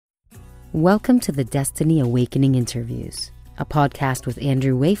Welcome to the Destiny Awakening Interviews, a podcast with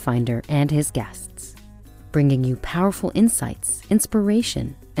Andrew Wayfinder and his guests, bringing you powerful insights,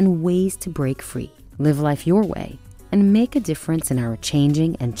 inspiration, and ways to break free, live life your way, and make a difference in our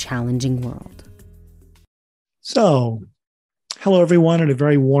changing and challenging world. So, hello everyone, and a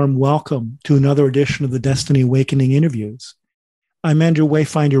very warm welcome to another edition of the Destiny Awakening Interviews. I'm Andrew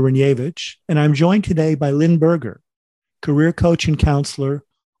Wayfinder Renievich, and I'm joined today by Lynn Berger, career coach and counselor,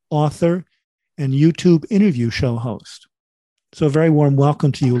 author, and YouTube interview show host. So a very warm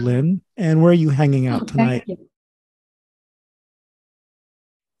welcome to you, Lynn. And where are you hanging out tonight? Thank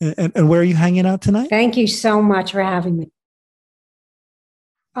you. And where are you hanging out tonight? Thank you so much for having me.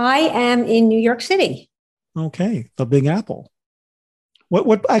 I am in New York City. Okay, the Big Apple.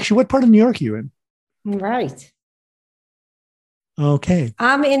 What part of New York are you in? Right. Okay.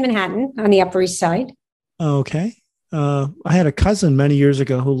 I'm in Manhattan on the Upper East Side. Okay. I had a cousin many years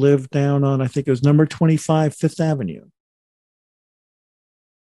ago who lived down on, I think it was number 25 Fifth Avenue.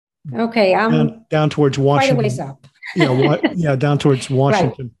 Okay. Down towards Washington. Quite a ways up. Yeah, down towards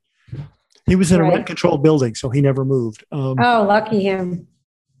Washington. Right. He was in a rent-controlled building, so he never moved. Lucky him.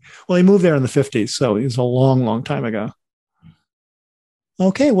 Well, he moved there in the 50s, so it was a long, long time ago.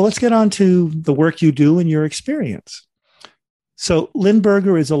 Okay, well, let's get on to the work you do and your experience. So Lynn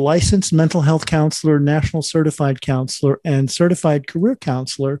Berger is a licensed mental health counselor, national certified counselor, and certified career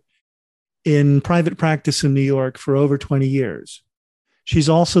counselor in private practice in New York for over 20 years. She's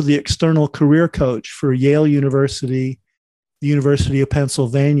also the external career coach for Yale University, the University of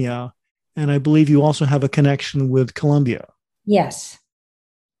Pennsylvania, and I believe you also have a connection with Columbia. Yes.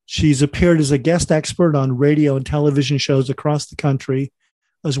 She's appeared as a guest expert on radio and television shows across the country,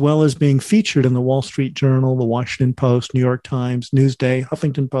 as well as being featured in the Wall Street Journal, the Washington Post, New York Times, Newsday,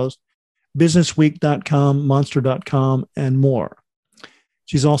 Huffington Post, BusinessWeek.com, Monster.com, and more.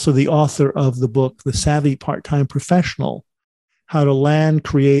 She's also the author of the book, The Savvy Part-Time Professional, How to Land,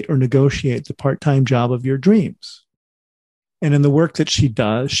 Create, or Negotiate the Part-Time Job of Your Dreams. And in the work that she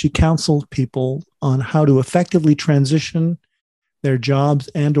does, she counsels people on how to effectively transition their jobs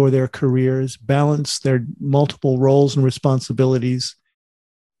and or their careers, balance their multiple roles and responsibilities,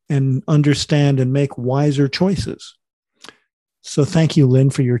 and understand and make wiser choices. So thank you, Lynn,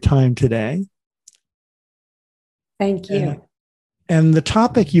 for your time today. Thank you. And the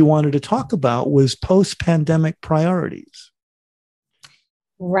topic you wanted to talk about was post-pandemic priorities.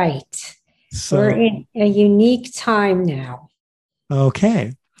 Right. So, we're in a unique time now.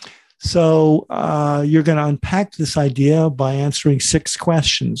 Okay. So you're going to unpack this idea by answering 6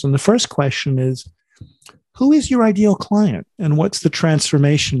 questions. And the first question is, who is your ideal client, and what's the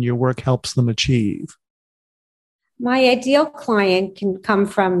transformation your work helps them achieve? My ideal client can come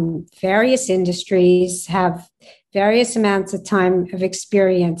from various industries, have various amounts of time of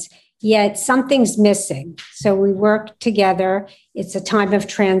experience, yet something's missing. So we work together. It's a time of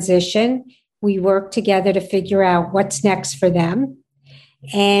transition. We work together to figure out what's next for them.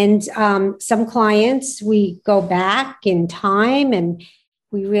 And some clients, we go back in time and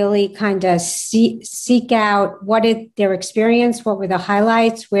we really kind of seek out what their experience, what were the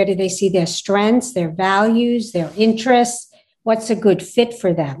highlights, where do they see their strengths, their values, their interests, what's a good fit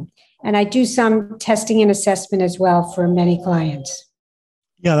for them. And I do some testing and assessment as well for many clients.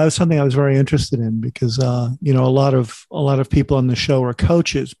 Yeah, that was something I was very interested in because a lot of people on the show are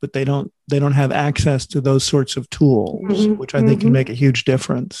coaches, but they don't have access to those sorts of tools, which I think can make a huge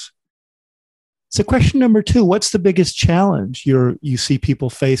difference. So question number 2, what's the biggest challenge you see people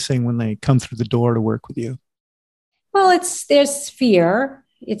facing when they come through the door to work with you? Well, there's fear.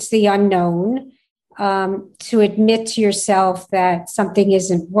 It's the unknown. To admit to yourself that something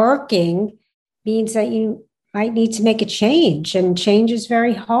isn't working means that you might need to make a change, and change is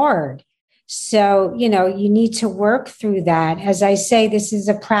very hard. So, you need to work through that. As I say, this is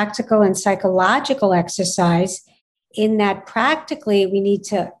a practical and psychological exercise in that practically we need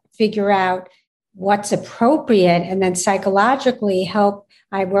to figure out what's appropriate, and then psychologically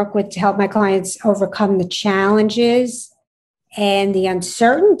I work to help my clients overcome the challenges and the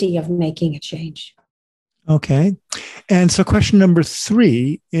uncertainty of making a change. Okay. And so question number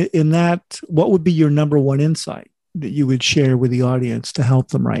 3, in that, what would be your number 1 insight that you would share with the audience to help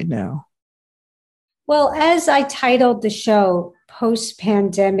them right now? Well, as I titled the show,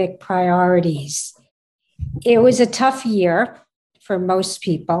 Post-Pandemic Priorities, it was a tough year for most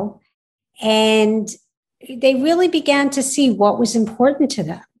people. And they really began to see what was important to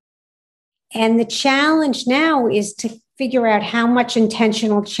them. And the challenge now is to figure out how much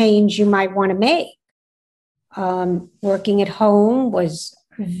intentional change you might want to make. Working at home was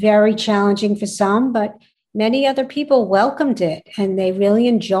very challenging for some, but many other people welcomed it and they really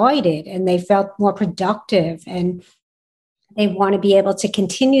enjoyed it and they felt more productive and they want to be able to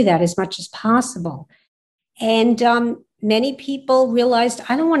continue that as much as possible. And many people realized,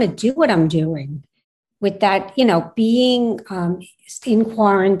 I don't want to do what I'm doing with that, being in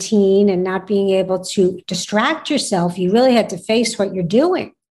quarantine and not being able to distract yourself. You really had to face what you're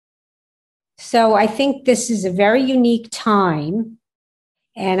doing. So I think this is a very unique time.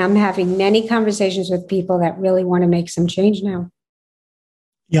 And I'm having many conversations with people that really want to make some change now.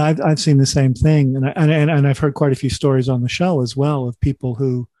 Yeah, I've seen the same thing. And I've heard quite a few stories on the show as well of people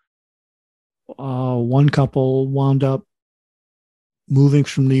who, one couple wound up moving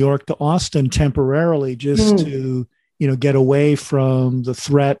from New York to Austin temporarily just to, get away from the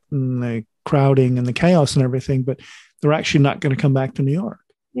threat and the crowding and the chaos and everything. But they're actually not going to come back to New York.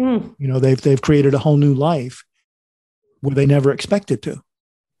 They've created a whole new life where they never expected to.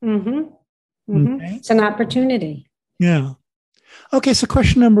 Okay. It's an opportunity. Yeah. Okay. So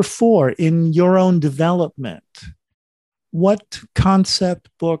question number 4, in your own development, what concept,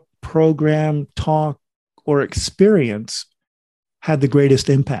 book, program, talk, or experience had the greatest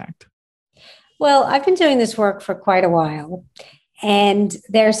impact? Well, I've been doing this work for quite a while, and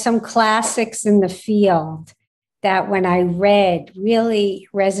there's some classics in the field that when I read really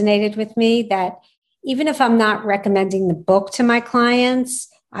resonated with me, that even if I'm not recommending the book to my clients,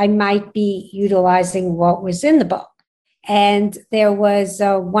 I might be utilizing what was in the book. And there was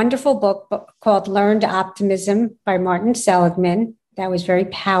a wonderful book called Learned Optimism by Martin Seligman. That was very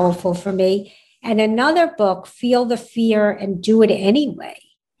powerful for me. And another book, Feel the Fear and Do It Anyway.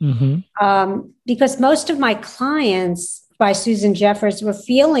 Because most of my clients by Susan Jeffers were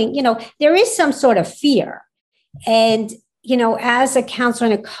feeling, there is some sort of fear. And, as a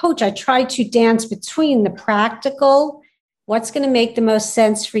counselor and a coach, I try to dance between the practical, what's going to make the most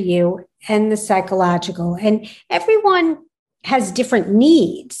sense for you, and the psychological. And everyone has different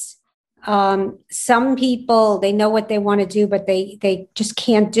needs. Some people, they know what they want to do, but they just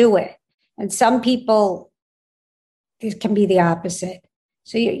can't do it. And some people, it can be the opposite.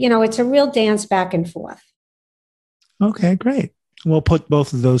 So, it's a real dance back and forth. Okay, great. We'll put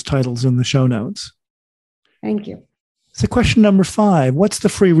both of those titles in the show notes. Thank you. So question number 5, what's the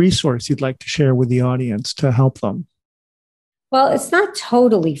free resource you'd like to share with the audience to help them? Well, it's not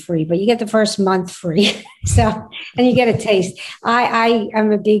totally free, but you get the first month free. And you get a taste. I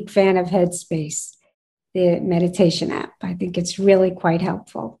am a big fan of Headspace, the meditation app. I think it's really quite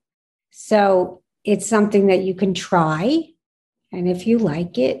helpful. So it's something that you can try. And if you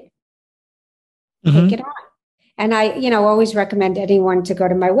like it, take it on. And I, always recommend anyone to go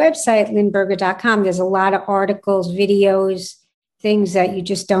to my website, lynnberger.com. There's a lot of articles, videos, things that you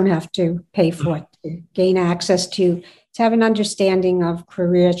just don't have to pay for to gain access to have an understanding of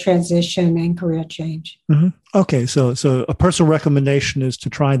career transition and career change. Okay. So a personal recommendation is to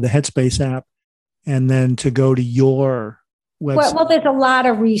try the Headspace app and then to go to your website. Well, there's a lot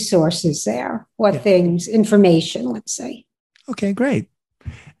of resources there. Information, let's say. Okay, great.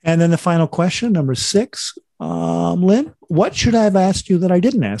 And then the final question, number 6, Lynn, what should I have asked you that I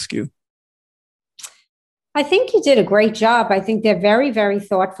didn't ask you? I think you did a great job. I think they're very, very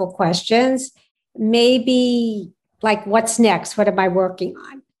thoughtful questions. Maybe like, what's next? What am I working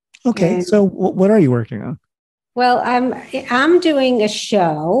on? Okay, so what are you working on? Well, I'm doing a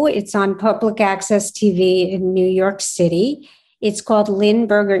show. It's on public access TV in New York City. It's called Lynn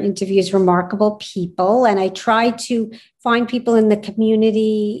Berger Interviews Remarkable People. And I try to find people in the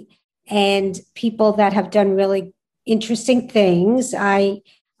community and people that have done really interesting things.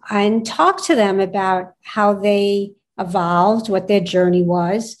 And talk to them about how they evolved, what their journey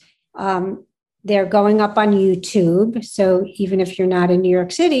was. They're going up on YouTube. So even if you're not in New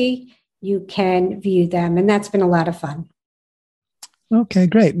York City, you can view them. And that's been a lot of fun. Okay,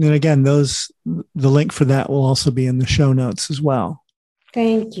 great. And again, the link for that will also be in the show notes as well.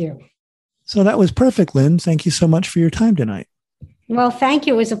 Thank you. So that was perfect, Lynn. Thank you so much for your time tonight. Well, thank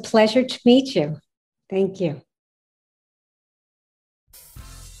you. It was a pleasure to meet you. Thank you.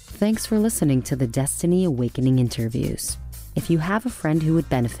 Thanks for listening to the Destiny Awakening interviews. If you have a friend who would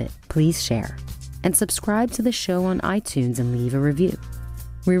benefit, please share and subscribe to the show on iTunes and leave a review.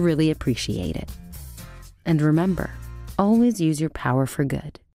 We really appreciate it. And remember, always use your power for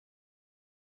good.